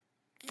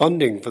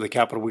Funding for the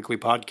Capital Weekly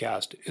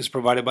podcast is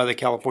provided by the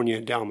California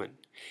Endowment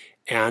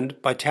and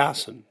by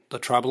TASIN, the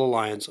Tribal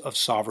Alliance of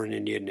Sovereign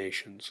Indian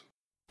Nations.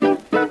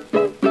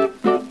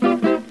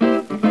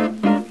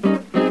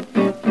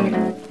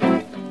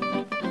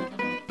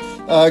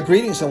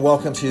 Greetings and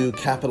welcome to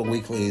Capital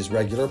Weekly's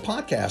regular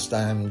podcast.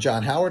 I'm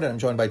John Howard and I'm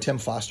joined by Tim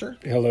Foster.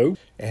 Hello.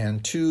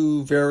 And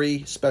two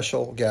very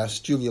special guests,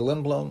 Julia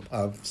Lindblom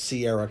of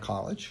Sierra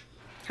College.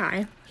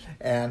 Hi.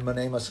 And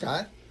Monet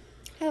Muscat.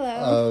 Hello.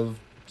 Of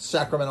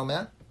Sacramento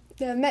Met.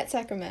 The Met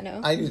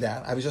Sacramento. I knew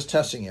that. I was just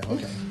testing you.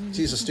 Okay.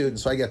 She's a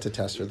student, so I get to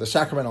test her. The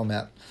Sacramento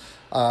Met.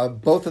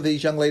 Both of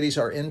these young ladies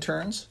are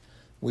interns.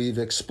 We've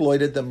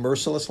exploited them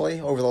mercilessly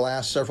over the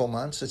last several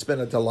months. It's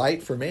been a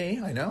delight for me,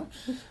 I know.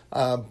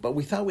 But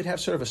we thought we'd have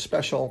sort of a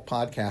special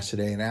podcast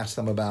today and ask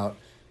them about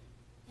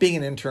being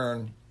an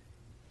intern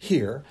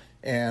here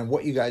and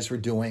what you guys were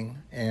doing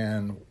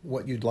and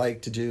what you'd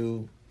like to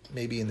do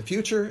maybe in the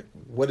future.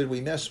 What did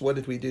we miss? What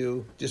did we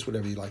do? Just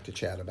whatever you'd like to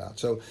chat about.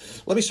 So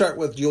let me start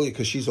with Julia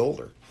because she's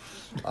older.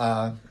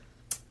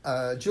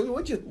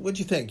 Julia, what'd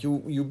you think?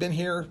 You've been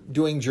here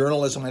doing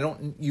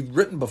journalism. You've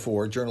written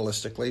before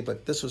journalistically,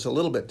 but this was a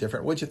little bit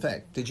different. What'd you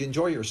think? Did you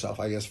enjoy yourself,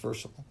 I guess,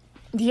 first of all?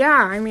 Yeah,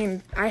 I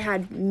mean, I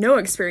had no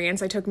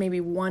experience. I took maybe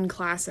one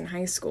class in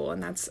high school,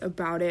 and that's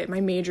about it. My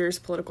major is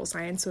political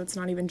science, so it's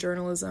not even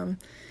journalism.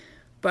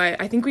 But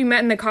I think we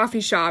met in the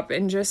coffee shop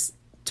and just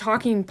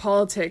talking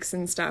politics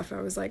and stuff. I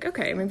was like,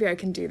 okay, maybe I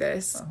can do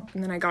this. Uh-huh.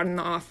 And then I got in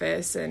the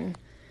office and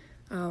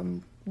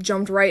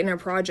jumped right in a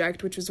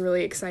project, which was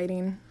really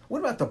exciting. What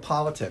about the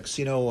politics?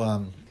 Is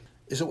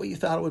it what you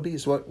thought it would be?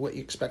 Is what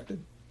you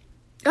expected?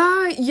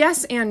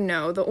 Yes and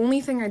no. The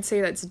only thing I'd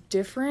say that's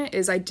different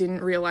is I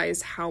didn't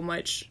realize how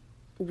much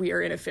we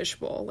are in a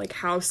fishbowl, like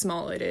how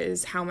small it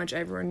is, how much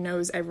everyone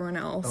knows everyone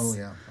else. Oh,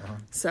 yeah. Uh-huh.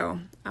 So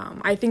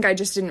I think I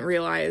just didn't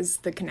realize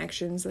the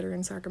connections that are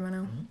in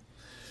Sacramento. Mm-hmm.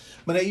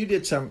 Monet, you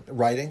did some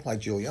writing like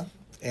Julia,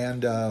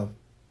 and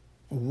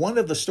one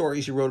of the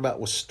stories you wrote about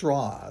was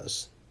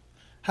straws.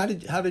 How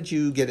did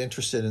you get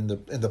interested in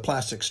the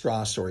plastic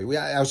straw story?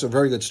 That was a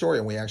very good story,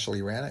 and we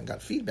actually ran it and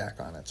got feedback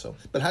on it.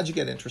 But how'd you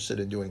get interested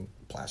in doing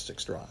plastic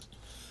straws?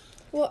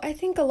 Well, I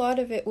think a lot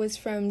of it was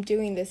from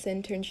doing this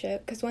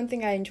internship, because one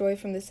thing I enjoy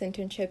from this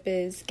internship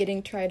is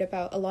getting to write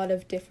about a lot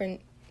of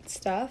different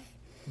stuff.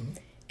 Mm-hmm.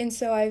 And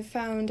so I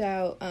found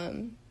out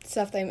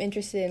stuff that I'm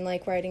interested in,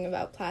 like writing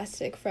about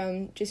plastic,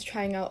 from just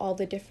trying out all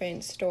the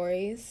different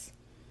stories.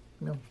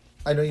 No.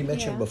 I know you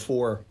mentioned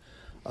before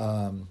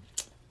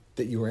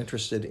that you were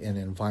interested in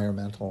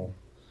environmental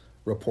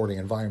reporting,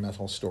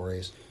 environmental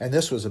stories, and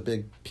this was a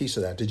big piece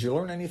of that. Did you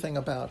learn anything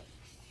about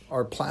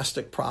our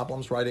plastic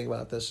problems writing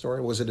about this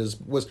story?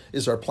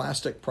 Is our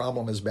plastic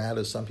problem as bad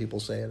as some people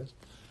say it is?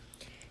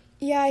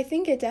 Yeah, I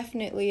think it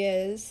definitely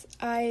is.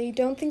 I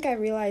don't think I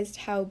realized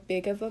how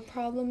big of a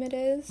problem it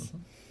is. Mm-hmm.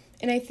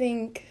 And I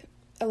think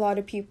a lot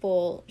of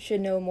people should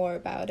know more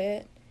about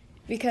it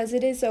because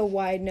it is a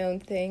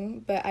wide-known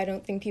thing, but I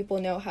don't think people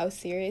know how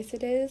serious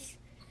it is.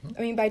 Mm-hmm.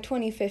 I mean, by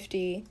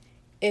 2050,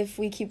 if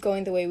we keep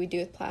going the way we do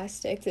with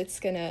plastics, it's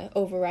going to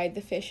override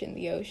the fish in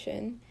the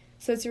ocean.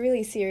 So it's a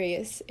really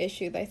serious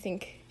issue that I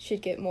think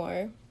should get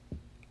more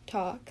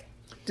talk.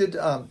 This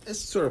is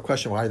sort of a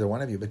question for either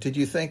one of you, but did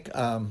you think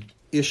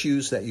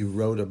issues that you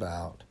wrote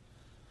about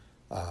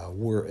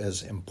were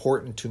as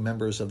important to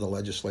members of the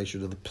legislature,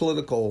 to the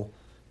political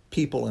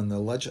people in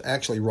the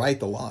actually write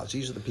the laws?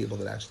 These are the people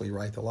that actually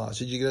write the laws.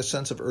 Did you get a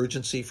sense of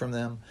urgency from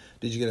them?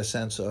 Did you get a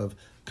sense of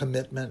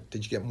commitment?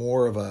 Did you get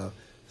more of a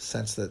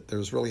sense that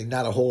there's really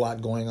not a whole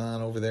lot going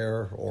on over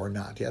there or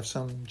not? Do you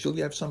have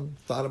Julia, have some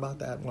thought about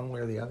that one way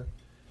or the other?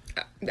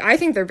 I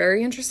think they're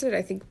very interested.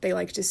 I think they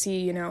like to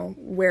see,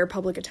 where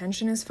public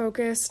attention is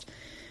focused.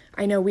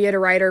 I know we had a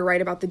writer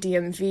write about the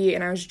DMV,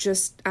 and I was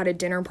just at a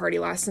dinner party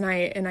last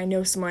night, and I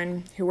know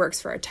someone who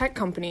works for a tech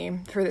company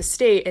for the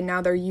state, and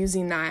now they're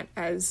using that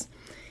as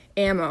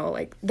ammo.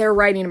 Like, they're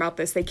writing about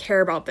this, they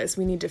care about this,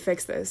 we need to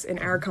fix this, and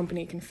our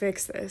company can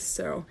fix this.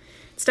 So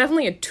it's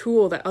definitely a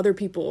tool that other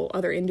people,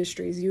 other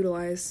industries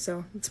utilize,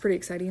 so it's pretty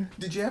exciting.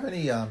 Did you have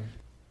any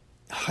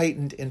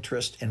heightened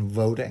interest in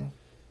voting?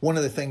 One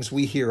of the things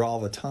we hear all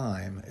the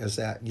time is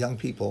that young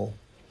people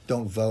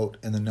don't vote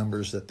in the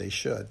numbers that they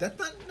should. That's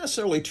not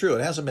necessarily true.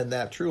 It hasn't been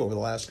that true over the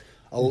last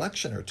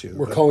election or two.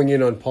 We're calling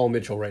in on Paul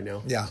Mitchell right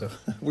now. Yeah, so.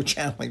 We're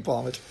channeling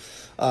Paul Mitchell.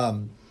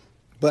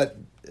 But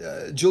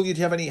Julia, do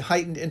you have any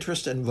heightened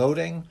interest in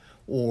voting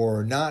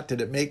or not?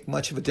 Did it make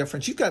much of a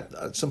difference? You've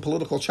got some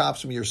political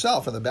chops from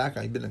yourself in the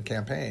background. You've been in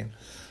campaign.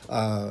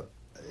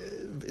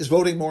 Is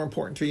voting more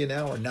important to you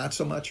now or not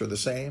so much or the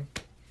same?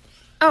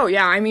 Oh,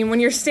 yeah. I mean, when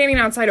you're standing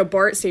outside a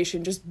BART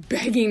station just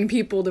begging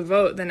people to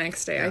vote the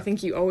next day, I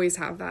think you always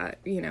have that,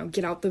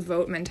 get out the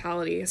vote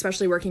mentality,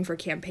 especially working for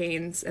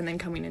campaigns and then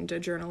coming into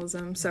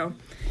journalism. So,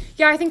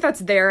 yeah, I think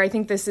that's there. I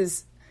think this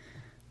is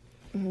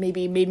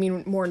maybe made me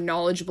more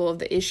knowledgeable of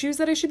the issues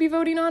that I should be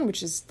voting on,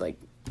 which is,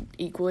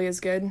 equally as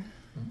good.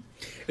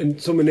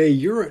 And so, Monet,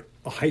 you're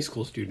a high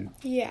school student.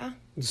 Yeah.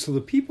 So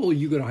the people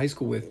you go to high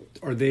school with,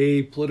 are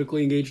they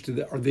politically engaged?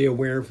 Are they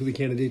aware of who the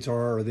candidates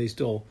are? Are they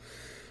still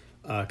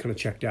kind of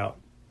checked out?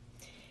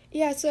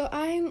 Yeah, so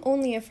I'm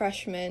only a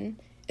freshman,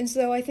 and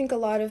so I think a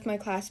lot of my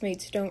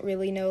classmates don't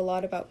really know a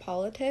lot about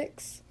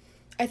politics.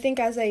 I think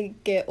as I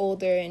get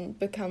older and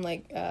become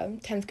like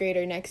 10th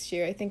grader next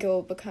year, I think it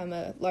will become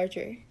a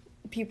larger,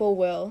 people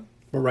will.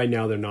 But right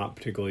now they're not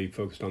particularly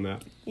focused on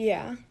that.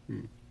 Yeah.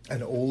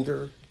 An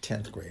older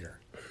 10th grader.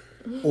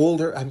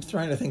 Older, I'm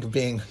trying to think of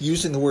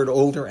using the word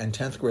older and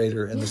 10th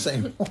grader in the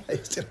same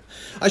place.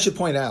 I should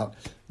point out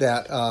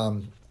that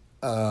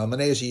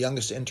Monet is the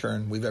youngest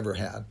intern we've ever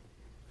had.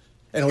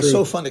 And it was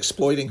so fun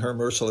exploiting her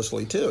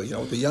mercilessly, too. You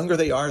know, the younger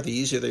they are, the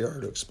easier they are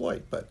to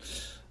exploit. But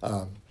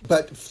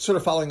sort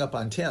of following up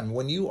on Tim,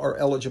 when you are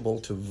eligible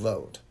to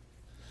vote,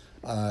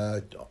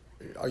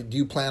 do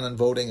you plan on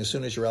voting as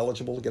soon as you're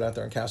eligible to get out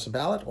there and cast a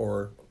ballot?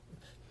 Or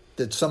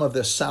did some of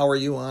this sour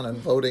you on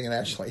voting and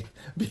actually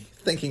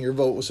thinking your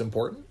vote was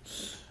important?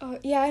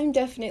 Yeah, I'm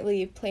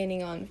definitely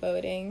planning on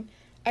voting.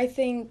 I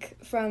think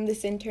from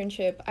this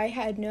internship, I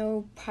had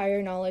no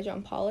prior knowledge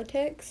on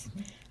politics.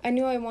 Mm-hmm. I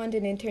knew I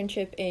wanted an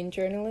internship in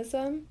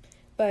journalism,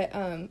 but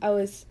I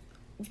was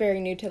very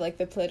new to like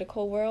the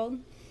political world.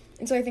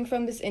 And so I think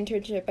from this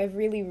internship, I've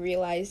really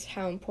realized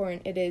how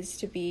important it is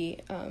to be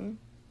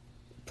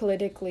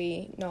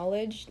politically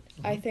knowledgeable.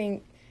 Mm-hmm. I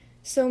think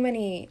so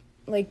many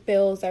like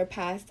bills are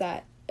passed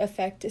that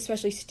affect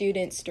especially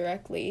students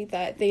directly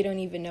that they don't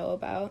even know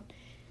about.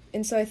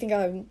 And so I think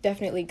I'm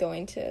definitely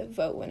going to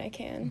vote when I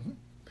can. Mm-hmm.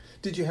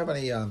 Did you have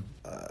any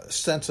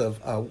sense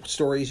of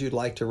stories you'd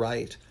like to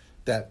write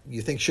that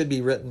you think should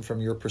be written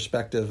from your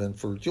perspective, and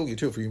for Julia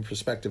too, from your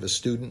perspective as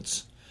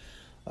students?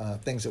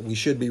 Things that we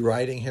should be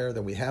writing here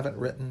that we haven't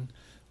written,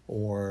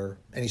 or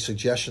any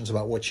suggestions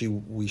about what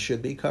we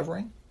should be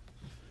covering?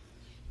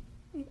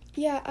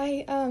 Yeah,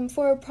 I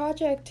for a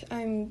project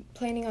I'm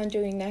planning on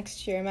doing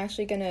next year, I'm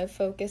actually going to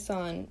focus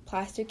on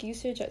plastic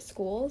usage at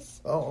schools.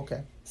 Oh,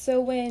 okay.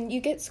 So when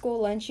you get school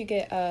lunch, you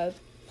get a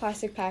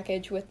plastic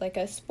package with like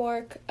a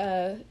spork,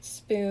 a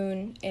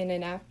spoon, and a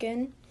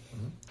napkin.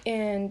 Mm-hmm.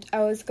 And I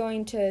was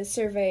going to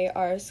survey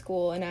our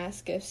school and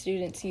ask if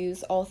students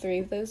use all three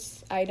of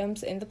those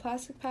items in the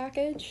plastic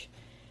package.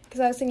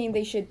 Because I was thinking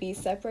they should be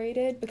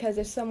separated, because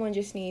if someone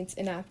just needs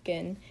a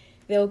napkin,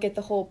 they'll get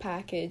the whole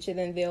package and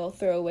then they'll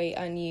throw away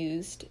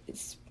unused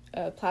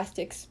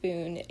plastic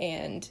spoon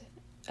and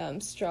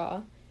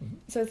straw. Mm-hmm.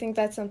 So I think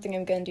that's something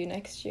I'm going to do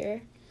next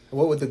year.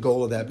 What would the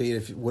goal of that be?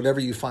 If whatever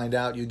you find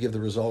out, you give the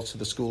results to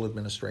the school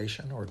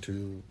administration, or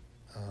to,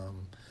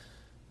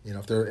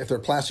 if they're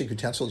plastic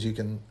utensils you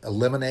can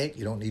eliminate,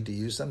 you don't need to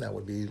use them. That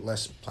would be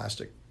less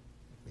plastic,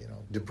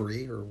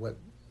 debris or what?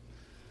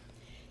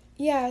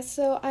 Yeah,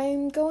 so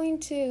I'm going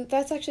to.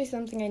 That's actually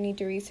something I need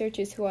to research,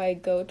 is who I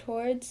go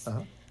towards.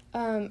 Uh-huh.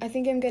 I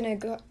think I'm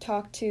going to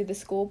talk to the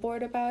school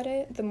board about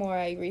it the more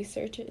I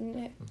research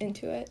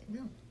into it.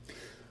 Yeah.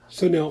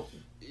 So now,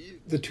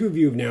 the two of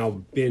you have now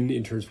been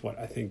interns,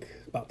 I think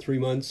about 3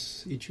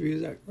 months each of you,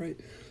 is that right?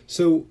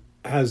 So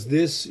has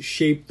this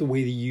shaped the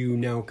way that you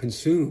now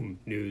consume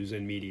news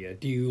and media?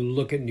 Do you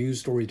look at news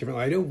stories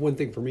differently? I know one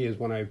thing for me is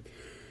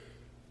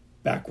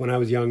back when I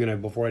was young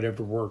and before I'd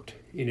ever worked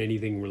in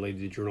anything related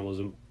to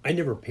journalism, I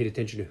never paid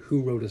attention to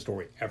who wrote a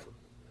story ever.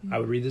 Mm-hmm. I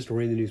would read the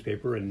story in the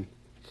newspaper and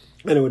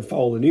I would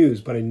follow the news,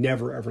 but I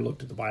never ever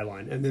looked at the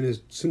byline. And then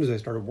as soon as I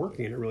started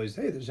working and I realized,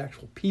 hey, there's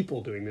actual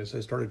people doing this, I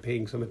started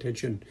paying some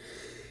attention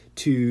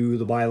to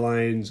the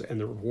bylines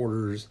and the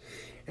reporters.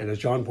 And as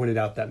John pointed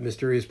out, that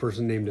mysterious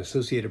person named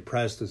Associated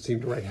Press that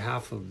seemed to write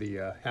half of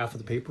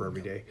the paper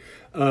every day.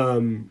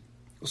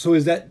 So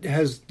has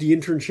the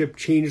internship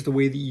changed the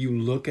way that you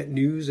look at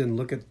news and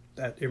look at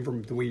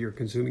the way you're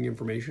consuming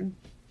information?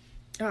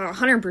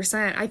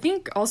 100%. I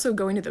think also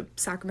going to the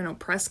Sacramento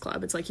Press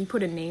Club, it's like you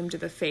put a name to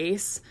the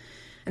face.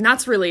 And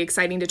that's really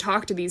exciting to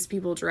talk to these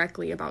people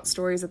directly about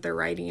stories that they're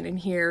writing and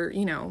hear,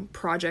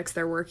 projects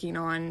they're working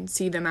on,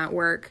 see them at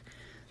work.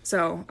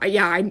 So,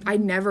 I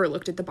never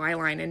looked at the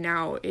byline, and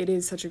now it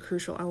is such a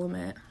crucial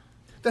element.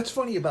 That's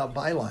funny about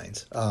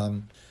bylines,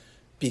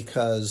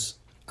 because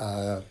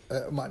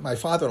my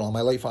father-in-law,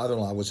 my late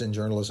father-in-law, was in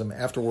journalism.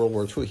 After World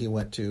War II, he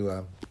went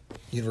to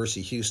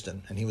University of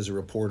Houston, and he was a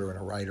reporter and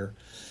a writer.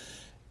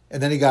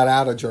 And then he got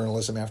out of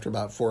journalism after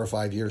about 4 or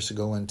 5 years to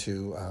go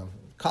into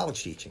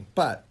college teaching.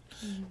 But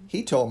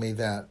he told me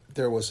that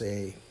there was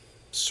a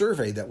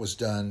survey that was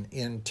done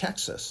in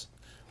Texas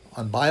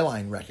on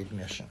byline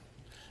recognition.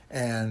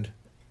 And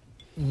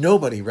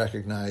nobody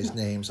recognized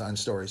names on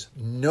stories.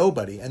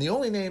 Nobody. And the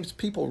only names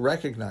people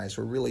recognized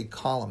were really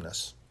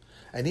columnists.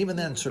 And even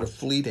then, sort of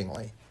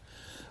fleetingly.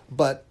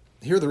 But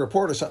here the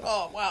reporter said,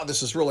 oh, wow,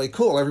 this is really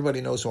cool.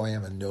 Everybody knows who I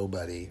am, and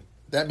nobody.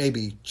 That may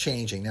be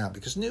changing now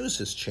because news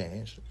has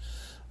changed.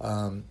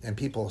 And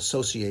people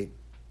associate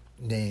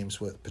names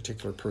with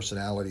particular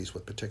personalities,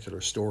 with particular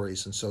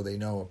stories. And so they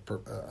know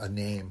a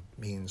name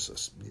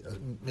means,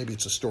 maybe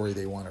it's a story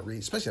they want to read,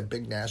 especially on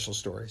big national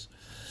stories.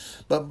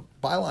 But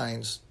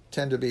bylines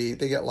tend to they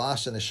get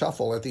lost in the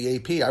shuffle. At the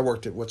AP, I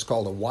worked at what's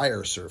called a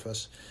wire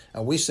service,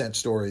 and we sent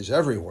stories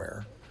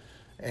everywhere.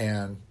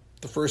 And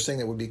the first thing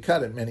that would be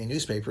cut at many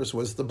newspapers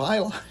was the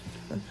byline.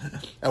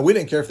 And we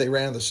didn't care if they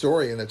ran the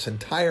story in its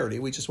entirety.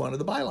 We just wanted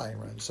the byline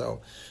run.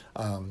 So,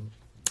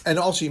 and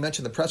also you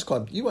mentioned the press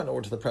club. You went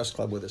over to the press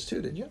club with us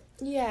too, didn't you?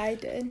 Yeah, I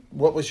did.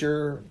 What was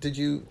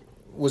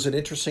was it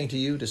interesting to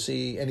you to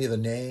see any of the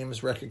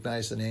names,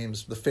 recognize the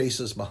names, the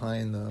faces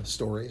behind the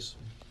stories?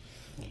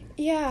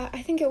 Yeah,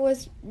 I think it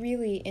was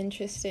really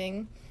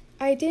interesting.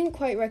 I didn't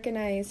quite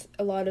recognize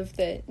a lot of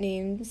the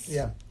names.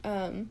 Yeah.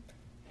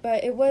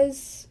 But it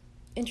was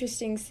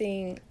interesting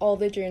seeing all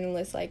the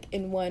journalists like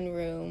in one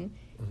room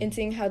and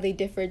seeing how they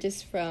differ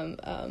just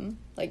from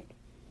like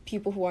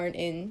people who aren't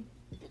in,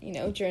 you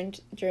know,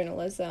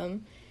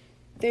 journalism.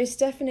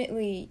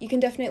 You can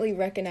definitely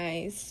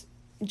recognize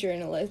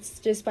journalists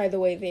just by the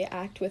way they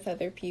act with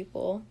other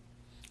people.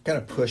 Kind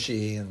of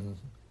pushy and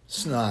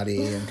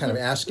snotty and kind of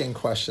asking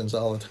questions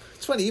all the time.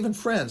 It's funny, even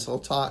friends will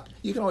talk.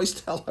 You can always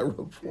tell a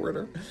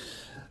reporter.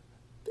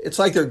 It's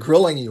like they're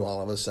grilling you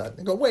all of a sudden.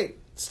 They go, wait,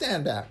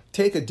 stand back.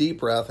 Take a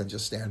deep breath and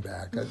just stand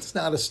back. It's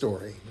not a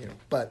story. You know,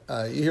 but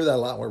you hear that a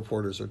lot when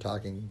reporters are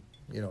talking,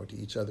 you know, to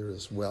each other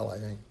as well, I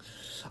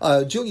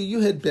think. Julia,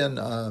 you had been,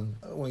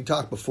 when we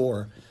talked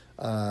before,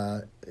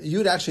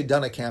 you'd actually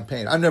done a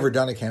campaign. I've never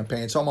done a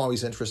campaign, so I'm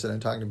always interested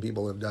in talking to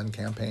people who have done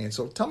campaigns.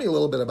 So tell me a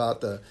little bit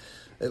about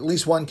at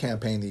least one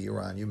campaign that you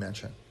were on, you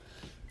mentioned.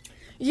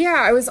 Yeah,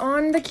 I was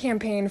on the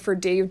campaign for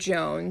Dave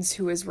Jones,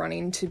 who is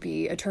running to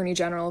be Attorney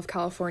General of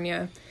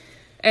California.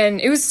 And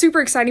it was super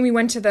exciting. We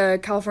went to the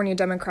California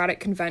Democratic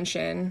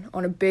Convention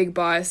on a big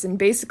bus, and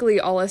basically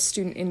all us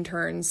student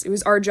interns, it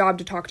was our job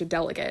to talk to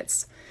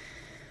delegates.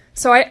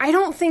 So I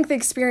don't think the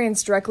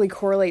experience directly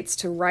correlates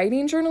to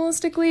writing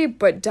journalistically,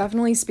 but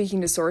definitely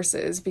speaking to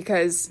sources,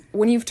 because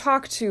when you've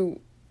talked to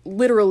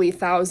literally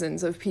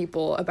thousands of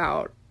people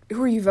about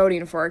who are you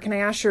voting for, can I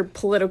ask your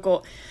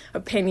political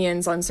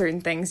opinions on certain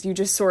things, you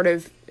just sort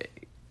of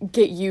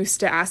get used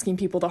to asking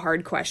people the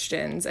hard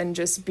questions and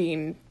just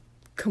being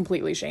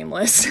completely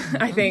shameless,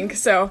 I think.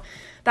 So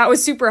that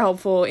was super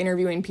helpful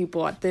interviewing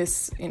people at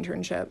this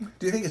internship.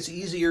 Do you think it's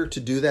easier to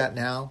do that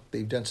now?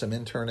 They've done some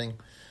interning.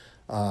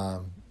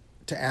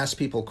 To ask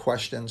people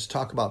questions,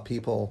 talk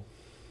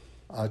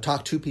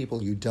to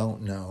people you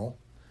don't know,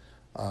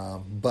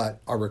 but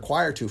are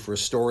required to for a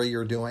story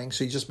you're doing.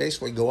 So you just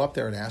basically go up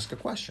there and ask a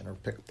question or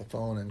pick up the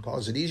phone and call.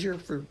 Is it easier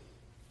to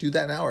do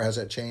that now, or has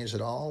that changed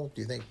at all?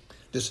 Do you think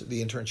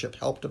the internship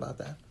helped about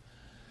that?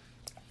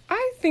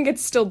 I think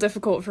it's still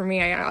difficult for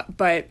me,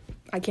 but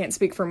I can't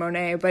speak for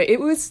Monet, but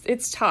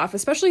it's tough,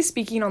 especially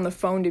speaking on the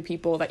phone to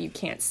people that you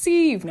can't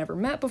see, you've never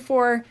met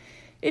before.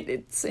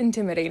 It's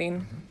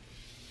intimidating.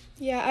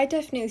 Yeah, I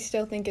definitely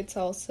still think it's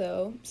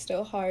also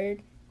still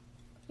hard.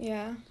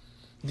 Yeah.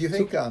 Do you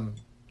think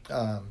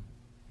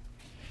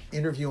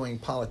interviewing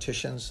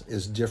politicians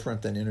is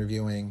different than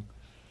interviewing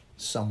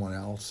someone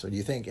else? Or do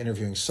you think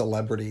interviewing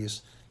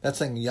celebrities, that's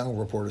something young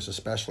reporters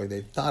especially,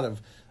 they thought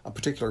of a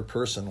particular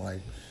person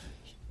like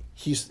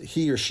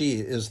he or she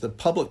is the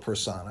public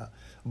persona,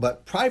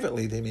 but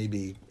privately they may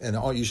be, and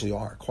all usually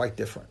are, quite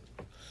different.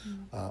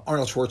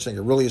 Arnold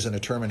Schwarzenegger really isn't a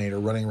Terminator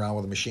running around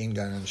with a machine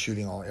gun and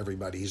shooting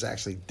everybody. He's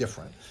actually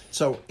different.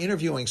 So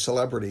interviewing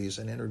celebrities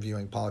and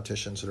interviewing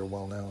politicians that are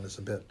well known is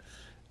a bit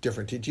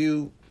different. Did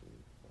you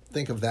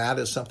think of that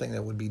as something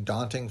that would be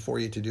daunting for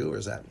you to do, or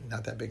is that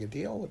not that big a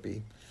deal?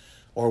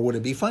 Would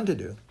it be fun to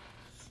do?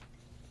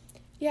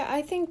 Yeah,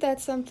 I think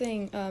that's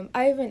something,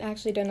 I haven't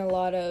actually done a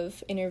lot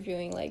of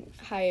interviewing, like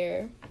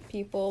hire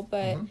people,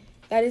 but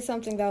that is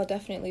something that I'll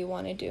definitely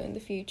want to do in the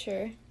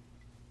future.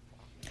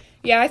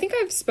 Yeah, I think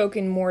I've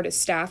spoken more to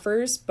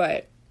staffers,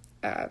 but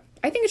I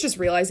think it's just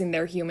realizing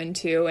they're human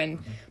too, and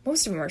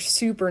most of them are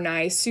super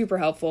nice, super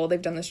helpful.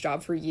 They've done this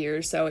job for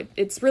years, so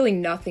it's really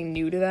nothing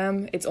new to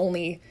them. It's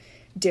only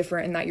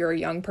different in that you're a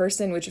young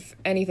person, which, if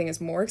anything, is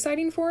more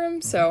exciting for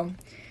them. So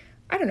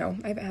I don't know.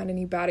 I haven't had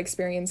any bad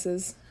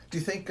experiences. Do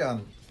you think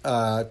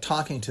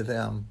talking to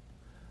them,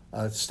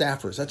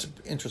 staffers, that's an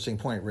interesting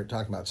point. We're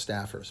talking about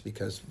staffers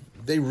because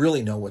they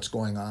really know what's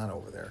going on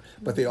over there,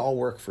 but they all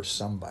work for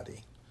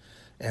somebody.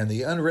 And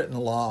the unwritten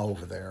law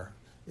over there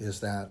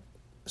is that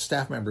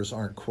staff members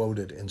aren't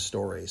quoted in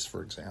stories,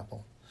 for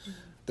example.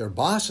 Their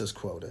boss is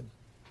quoted,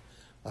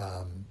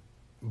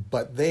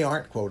 but they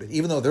aren't quoted,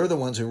 even though they're the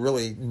ones who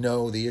really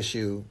know the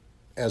issue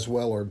as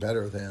well or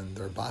better than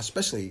their boss,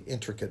 especially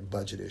intricate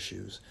budget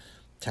issues,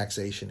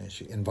 taxation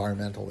issues,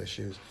 environmental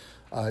issues.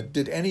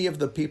 Did any of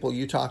the people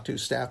you talked to,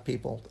 staff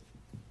people,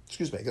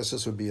 I guess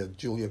this would be a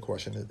Julia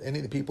question, did any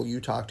of the people you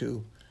talked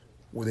to,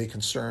 were they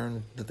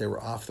concerned that they were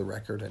off the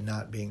record and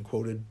not being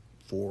quoted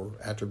for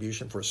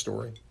attribution for a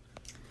story?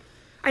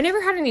 I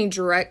never had any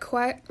direct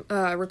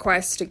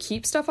requests to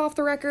keep stuff off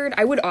the record.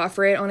 I would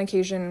offer it on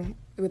occasion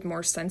with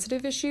more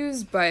sensitive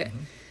issues, but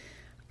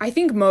I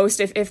think most,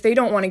 if they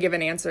don't want to give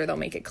an answer, they'll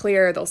make it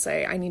clear. They'll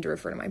say, I need to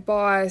refer to my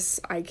boss.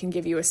 I can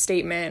give you a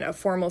statement, a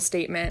formal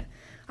statement.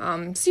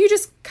 So you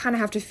just kind of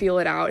have to feel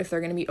it out if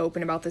they're going to be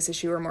open about this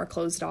issue or more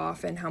closed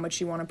off and how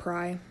much you want to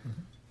pry.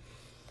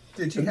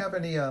 Did you have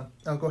any... go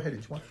ahead,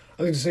 each one.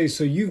 I was going to say,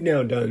 so you've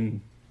now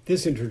done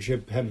this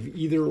internship, have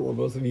either or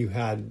both of you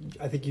had,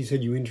 I think you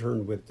said you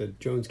interned with the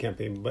Jones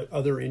campaign, but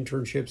other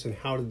internships, and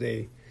how did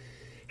they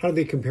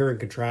compare and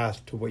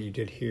contrast to what you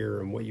did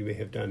here and what you may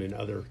have done in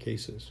other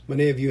cases?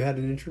 Monet, have you had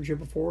an internship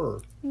before?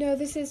 Or? No,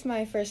 this is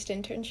my first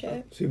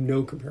internship. So you have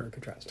no compare and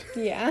contrast.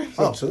 Yeah.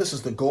 Oh, so this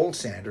is the gold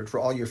standard for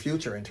all your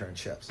future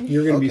internships.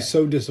 You're going to be Okay.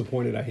 so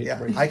disappointed. I hate Yeah, to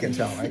break it. I can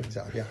tell.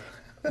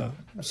 Yeah.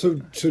 So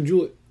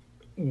Julie,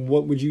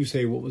 what would you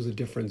say? What was the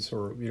difference,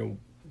 or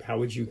how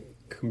would you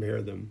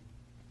compare them?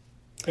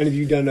 And have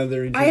you done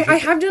other internships? I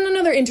have done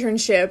another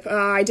internship.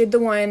 I did the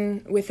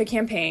one with the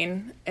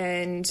campaign,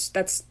 and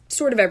that's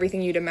sort of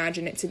everything you'd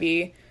imagine it to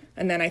be.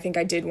 And then I think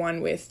I did one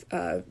with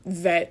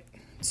vet.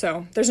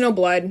 So there's no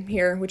blood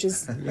here, which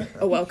is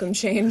a welcome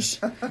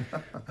change.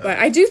 But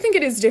I do think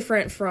it is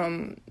different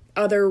from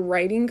other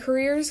writing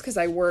careers because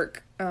I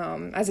work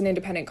as an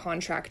independent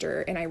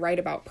contractor and I write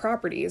about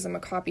properties. I'm a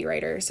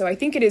copywriter. So I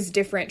think it is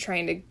different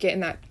trying to get in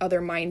that other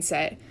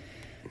mindset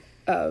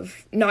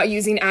of not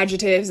using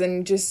adjectives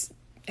and just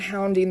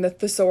hounding the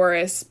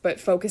thesaurus, but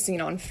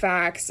focusing on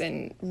facts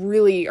and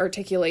really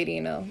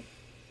articulating a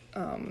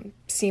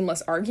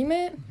seamless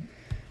argument.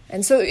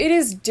 And so it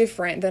is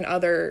different than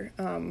other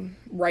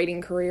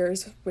writing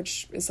careers,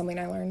 which is something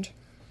I learned.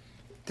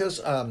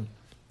 Does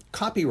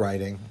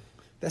copywriting,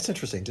 that's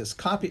interesting. Does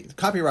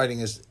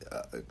copywriting is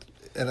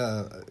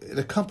it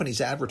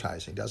accompanies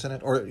advertising, doesn't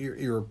it? Or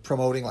you're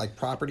promoting like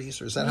properties,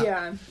 or is that how?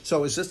 Yeah.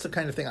 So is this the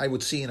kind of thing I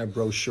would see in a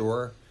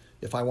brochure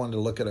if I wanted to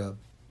look at a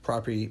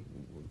property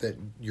that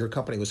your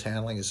company was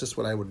handling? Is this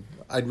what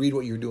I'd read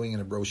what you're doing in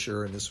a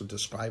brochure and this would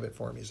describe it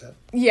for me? Is that?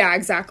 Yeah,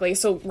 exactly.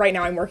 So right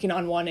now I'm working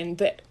on one, and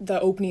the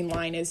opening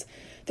line is,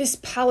 "This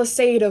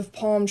palisade of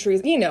palm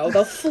trees,"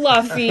 the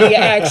fluffy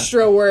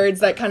extra words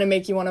that kind of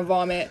make you want to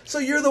vomit. So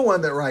you're the one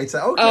that writes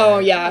that. Okay. Oh,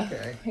 yeah.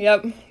 Okay.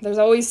 Yep. There's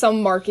always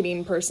some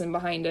marketing person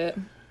behind it.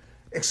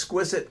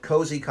 Exquisite,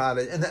 cozy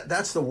cottage, and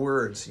that's the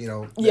words.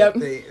 Yep.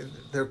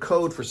 They're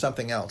code for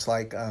something else,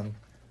 like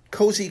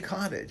cozy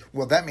cottage.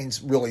 Well, that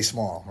means really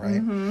small, right?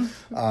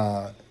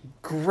 Mm-hmm.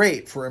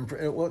 Great for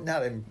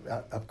not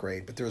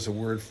upgrade, but there's a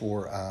word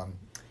for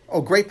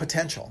great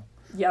potential.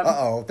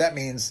 Yep. That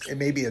means it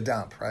may be a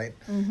dump, right?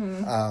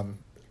 Mm-hmm.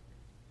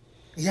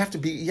 You have to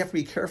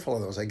be careful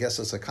of those, I guess,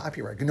 as a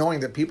copywriter,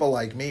 knowing that people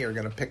like me are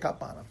going to pick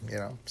up on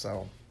them.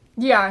 So.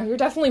 Yeah, you're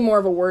definitely more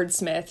of a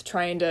wordsmith,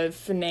 trying to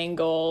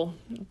finagle,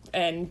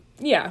 and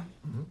yeah.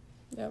 Mm-hmm.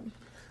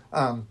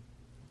 Yep.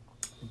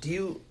 Do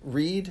you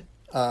read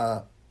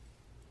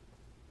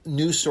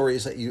news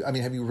stories have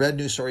you read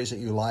news stories that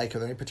you like? Are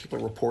there any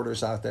particular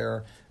reporters out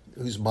there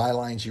whose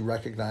bylines you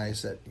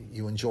recognize that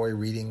you enjoy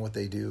reading what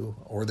they do?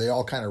 Or they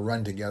all kind of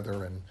run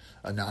together and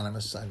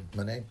anonymous?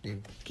 Monet,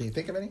 can you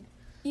think of any?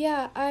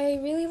 Yeah, I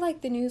really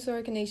like the news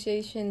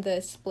organization,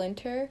 The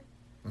Splinter.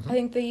 Mm-hmm. I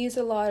think they use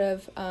a lot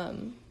of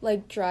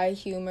dry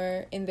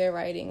humor in their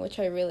writing, which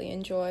I really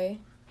enjoy.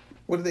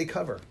 What do they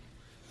cover?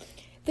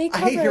 I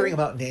hate hearing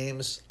about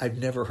names I've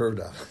never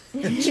heard of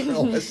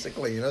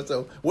journalistically.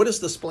 So what does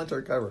The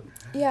Splinter cover?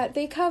 Yeah,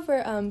 they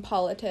cover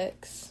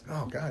politics.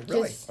 Oh, God,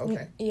 really?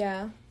 Okay.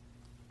 Yeah.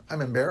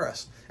 I'm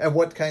embarrassed. And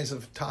what kinds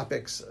of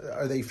topics?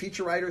 Are they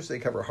feature writers? Do they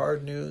cover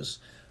hard news?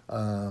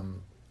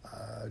 Do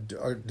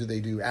they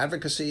do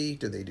advocacy?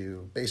 Do they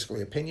do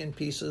basically opinion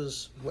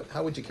pieces?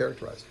 How would you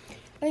characterize it?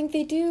 I think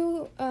they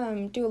do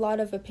a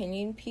lot of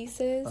opinion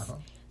pieces. Uh-huh.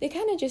 They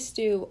kind of just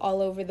do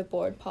all over the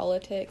board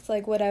politics,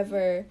 like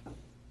whatever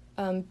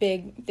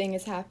big thing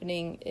is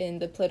happening in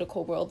the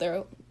political world,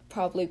 there'll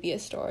probably be a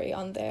story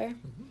on there.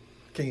 Mm-hmm.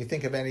 Can you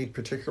think of any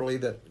particularly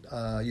that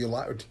you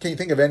like? Can you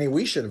think of any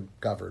we should have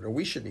covered or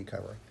we should be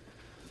covering?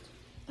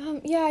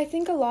 Yeah, I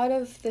think a lot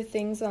of the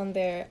things on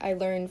there I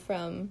learned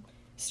from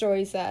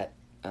stories that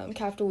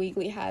Capital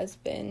Weekly has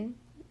been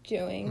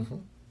doing. Mm-hmm.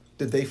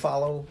 Did they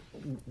follow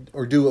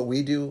or do what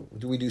we do?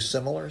 Do we do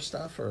similar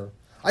stuff? Or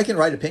I can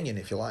write opinion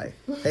if you like.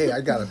 Hey,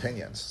 I got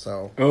opinions.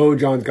 So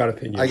John's got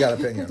opinions. I got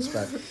opinions,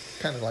 but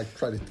kind of like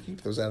try to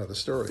keep those out of the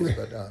stories.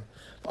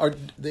 But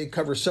they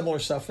cover similar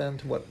stuff then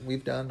to what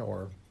we've done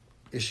or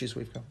issues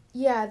we've covered?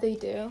 Yeah, they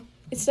do.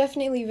 It's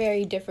definitely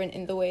very different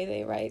in the way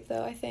they write,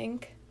 though, I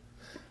think.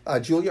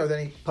 Julia, are there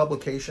any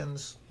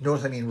publications?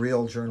 Notice I mean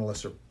real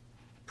journalists or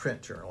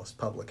print journalist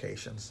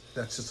publications.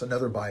 That's just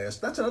another bias.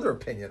 That's another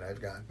opinion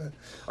I've got. But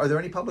are there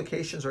any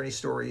publications or any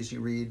stories you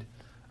read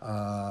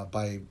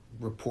by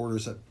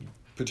reporters that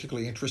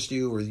particularly interest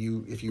you, or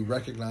if you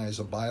recognize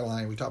a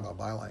byline? We talk about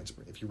bylines,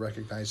 but if you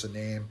recognize a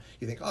name,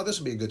 you think, oh, this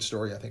would be a good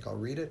story, I think I'll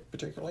read it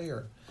particularly,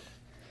 or...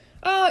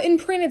 In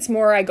print, it's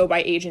more I go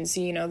by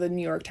agency, the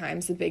New York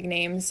Times, the big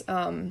names.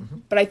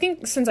 But I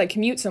think since I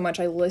commute so much,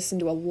 I listen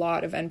to a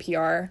lot of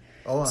NPR.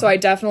 So I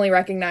definitely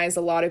recognize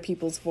a lot of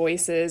people's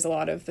voices, a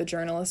lot of the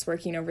journalists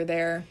working over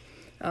there.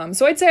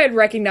 So I'd say I'd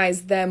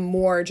recognize them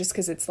more just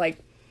because it's like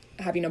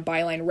having a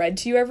byline read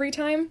to you every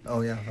time.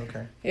 Oh, yeah,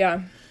 okay.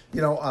 Yeah.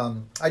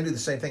 I do the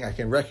same thing. I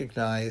can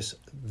recognize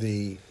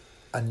the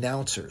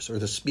announcers or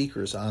the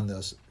speakers on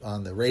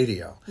the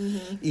radio,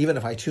 even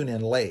if I tune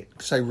in late,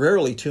 because I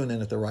rarely tune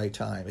in at the right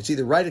time. It's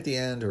either right at the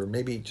end or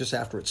maybe just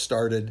after it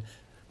started,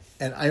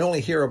 and I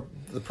only hear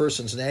the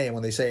person's name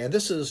when they say, and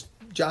this is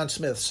John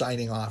Smith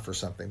signing off or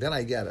something. Then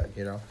I get it,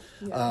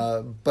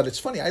 Yeah. But it's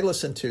funny. I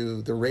listen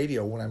to the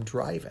radio when I'm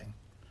driving.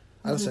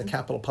 I listen to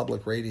Capital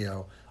Public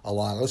Radio a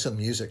lot. I listen to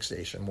the music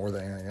station more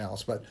than anything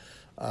else. But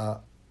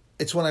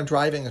it's when I'm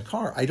driving a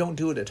car. I don't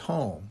do it at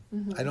home.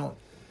 I don't,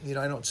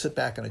 I don't sit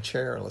back in a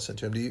chair and listen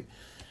to them. Do you?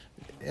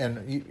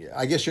 And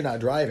I guess you're not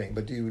driving,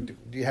 but do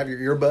you have your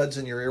earbuds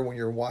in your ear when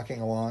you're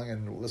walking along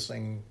and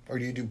listening, or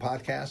do you do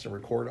podcasts and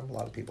record them? A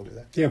lot of people do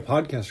that. Yeah,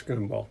 podcasts are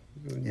good. Well,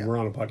 we're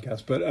on a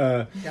podcast, but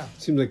it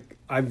seems like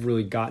I've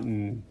really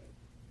gotten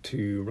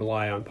to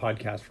rely on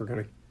podcasts for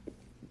kind of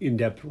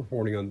in-depth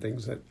reporting on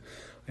things that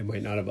I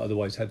might not have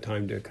otherwise had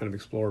time to kind of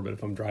explore. But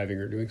if I'm driving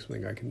or doing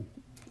something, I can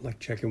like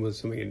check in with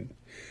something. And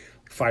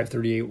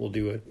 538 will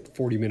do a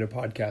 40-minute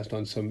podcast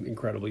on some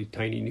incredibly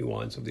tiny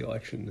nuance of the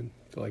election, and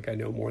I feel like I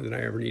know more than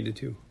I ever needed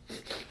to.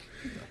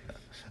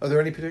 Are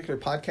there any particular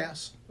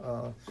podcasts,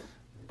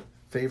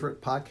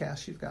 favorite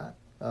podcasts you've got,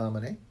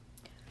 Monet?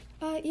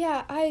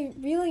 Yeah, I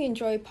really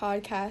enjoy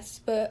podcasts,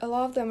 but a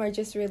lot of them are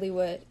just really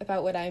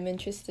about what I'm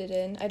interested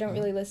in. I don't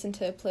really listen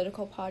to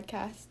political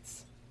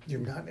podcasts. You're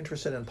not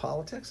interested in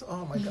politics?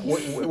 Oh my God!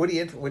 What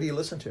do you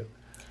listen to?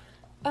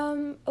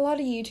 A lot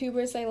of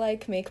YouTubers I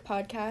like make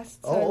podcasts,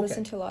 so I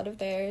listen to a lot of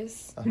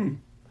theirs.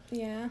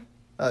 Yeah.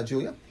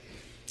 Julia?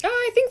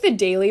 I think The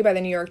Daily by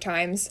the New York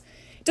Times.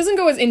 It doesn't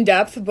go as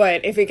in-depth,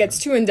 but if it gets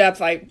too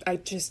in-depth, I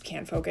just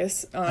can't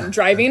focus on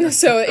driving.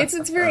 So it's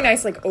a very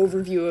nice like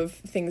overview of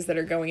things that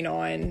are going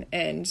on,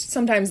 and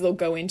sometimes they'll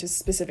go into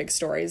specific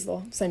stories.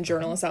 They'll send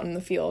journalists out in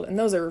the field, and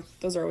those are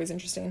always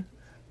interesting.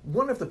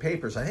 One of the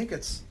papers, I think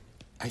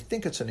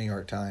it's the New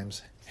York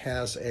Times,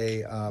 has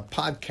a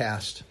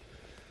podcast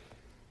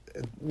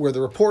where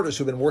the reporters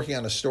who've been working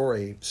on a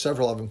story,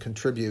 several of them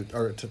contribute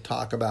or to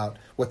talk about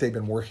what they've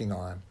been working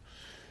on.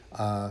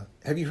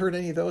 Have you heard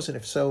any of those? And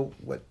if so,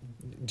 what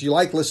do you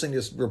like listening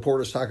to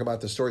reporters talk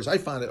about the stories? I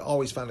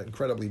always found it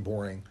incredibly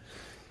boring.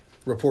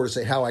 Reporters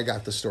say how I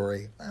got the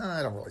story.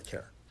 I don't really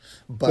care.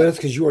 But that's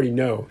because you already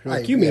know.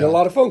 You made a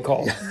lot of phone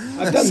calls.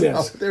 I've done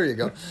this. There you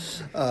go.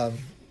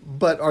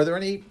 But are there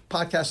any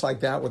podcasts like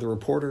that where the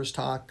reporters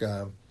talk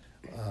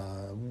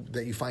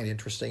that you find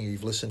interesting, or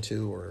you've listened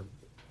to, or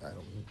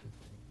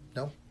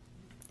no?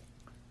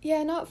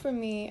 Yeah, not for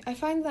me. I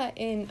find that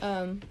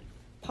in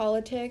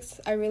politics,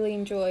 I really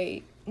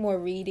enjoy more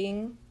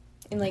reading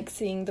and like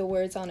seeing the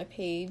words on a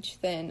page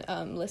than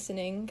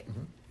listening.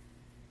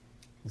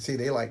 See,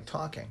 they like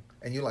talking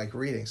and you like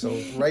reading. So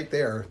right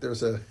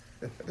there's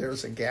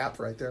a gap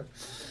right there.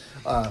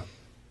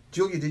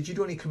 Julia, did you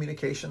do any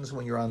communications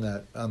when you were on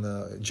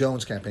the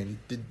Jones campaign?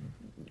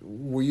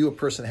 Were you a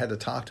person that had to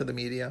talk to the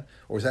media,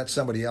 or was that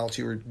somebody else?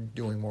 You were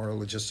doing more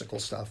logistical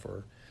stuff,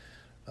 or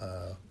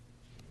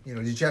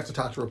did you have to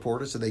talk to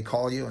reporters? Did they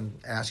call you and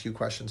ask you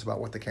questions about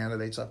what the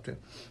candidate's up to?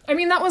 I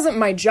mean, that wasn't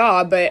my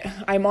job, but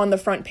I'm on the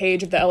front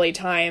page of the LA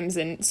Times,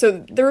 and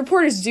so the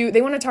reporters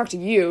they want to talk to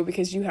you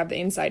because you have the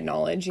inside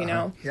knowledge,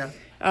 know? Yeah.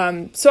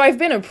 So I've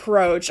been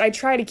approached. I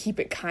try to keep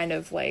it kind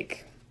of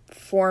like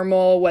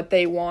formal, what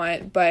they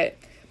want, but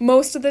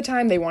most of the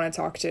time they want to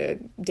talk to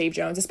Dave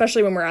Jones,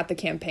 especially when we're at the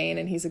campaign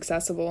and he's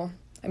accessible.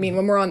 I mean,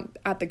 when we're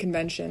at the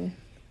convention.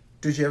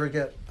 Did you ever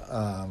get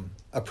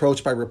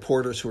approached by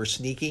reporters who are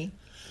sneaky?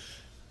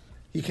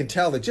 You can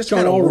tell they're just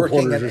kind of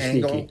working an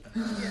angle.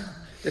 Yeah.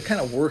 They're kind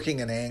of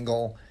working an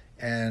angle,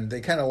 and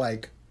they kind of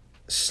like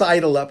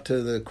sidle up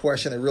to the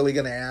question they're really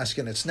going to ask,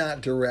 and it's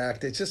not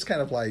direct. It's just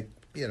kind of like,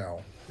 you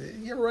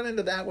ever run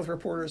into that with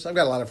reporters? I've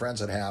got a lot of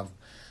friends that have,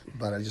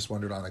 but I just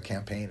wondered on the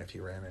campaign if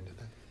you ran into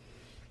that.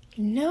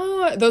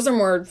 No, those are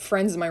more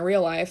friends in my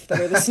real life that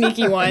are the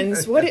sneaky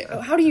ones.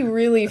 How do you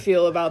really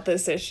feel about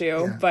this issue?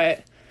 Yeah.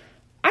 But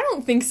I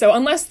don't think so,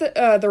 unless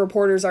the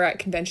reporters are at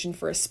convention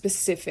for a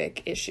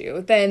specific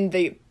issue.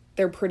 Then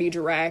they're pretty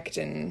direct,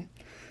 and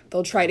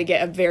they'll try to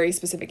get a very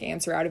specific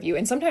answer out of you.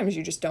 And sometimes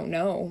you just don't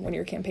know when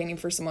you're campaigning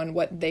for someone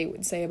what they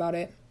would say about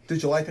it.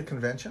 Did you like the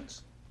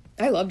conventions?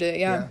 I loved it,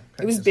 yeah.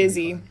 It was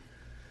busy.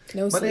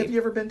 No sleep. But have you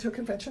ever been to a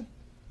convention?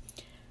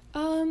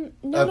 No, I'm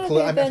not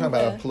talking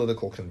about a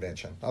political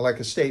convention. Like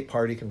a state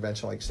party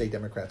convention, like state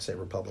Democrats, state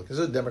Republicans.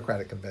 There's a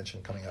Democratic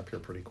convention coming up here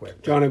pretty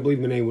quick. John, I believe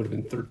Monet would have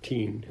been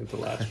 13 at the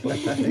last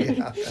state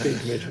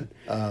convention.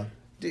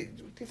 Do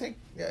you think,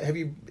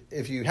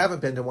 if you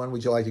haven't been to one,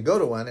 would you like to go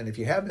to one? And if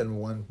you have been to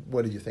one,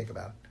 what did you think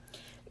about it?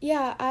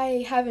 Yeah,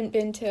 I haven't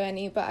been to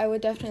any, but I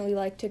would definitely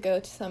like to go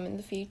to some in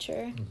the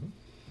future. Mm-hmm.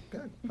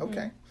 Good.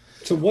 Okay.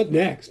 So what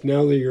next?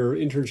 Now that your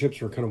internships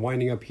are kind of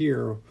winding up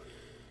here,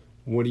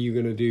 what are you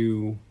going to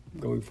do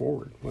going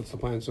forward? What's the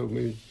plan? So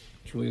maybe,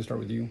 Julia, start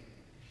with you.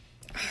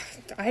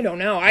 I don't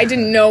know. I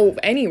didn't know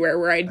anywhere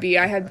where I'd be.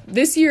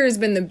 This year has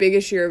been the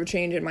biggest year of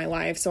change in my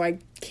life, so I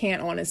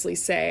can't honestly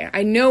say.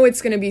 I know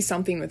it's going to be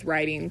something with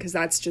writing, because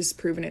that's just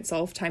proven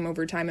itself time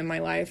over time in my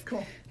life.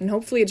 Cool. And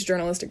hopefully it's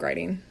journalistic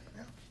writing.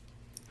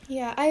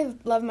 Yeah, I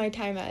love my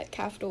time at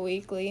Capital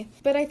Weekly,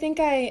 but I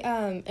think I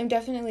am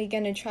definitely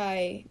going to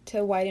try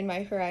to widen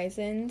my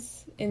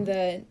horizons in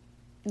the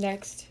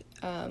next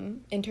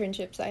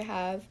internships I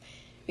have,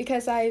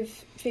 because I've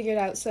figured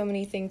out so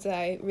many things that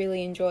I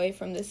really enjoy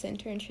from this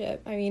internship.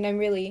 I mean, I'm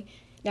really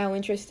now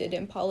interested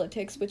in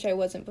politics, which I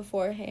wasn't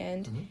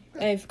beforehand.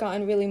 And I've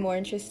gotten really more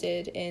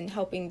interested in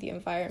helping the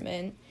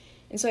environment.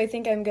 And so I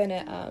think I'm going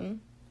to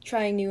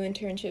trying new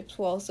internships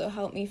will also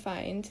help me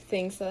find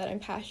things that I'm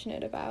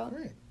passionate about.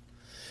 Great.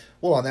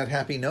 Well, on that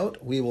happy note,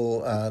 we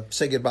will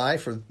say goodbye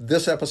for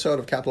this episode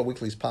of Capital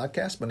Weekly's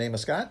podcast. My name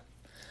is Scott.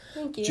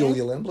 Thank you.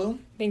 Julia Lindblom.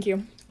 Thank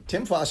you.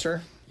 Tim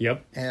Foster.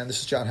 Yep. And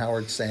this is John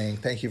Howard saying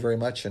thank you very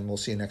much, and we'll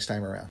see you next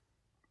time around.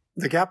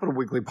 The Capital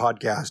Weekly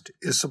podcast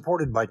is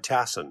supported by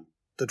TASIN,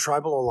 the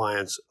Tribal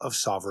Alliance of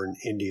Sovereign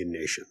Indian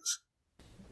Nations.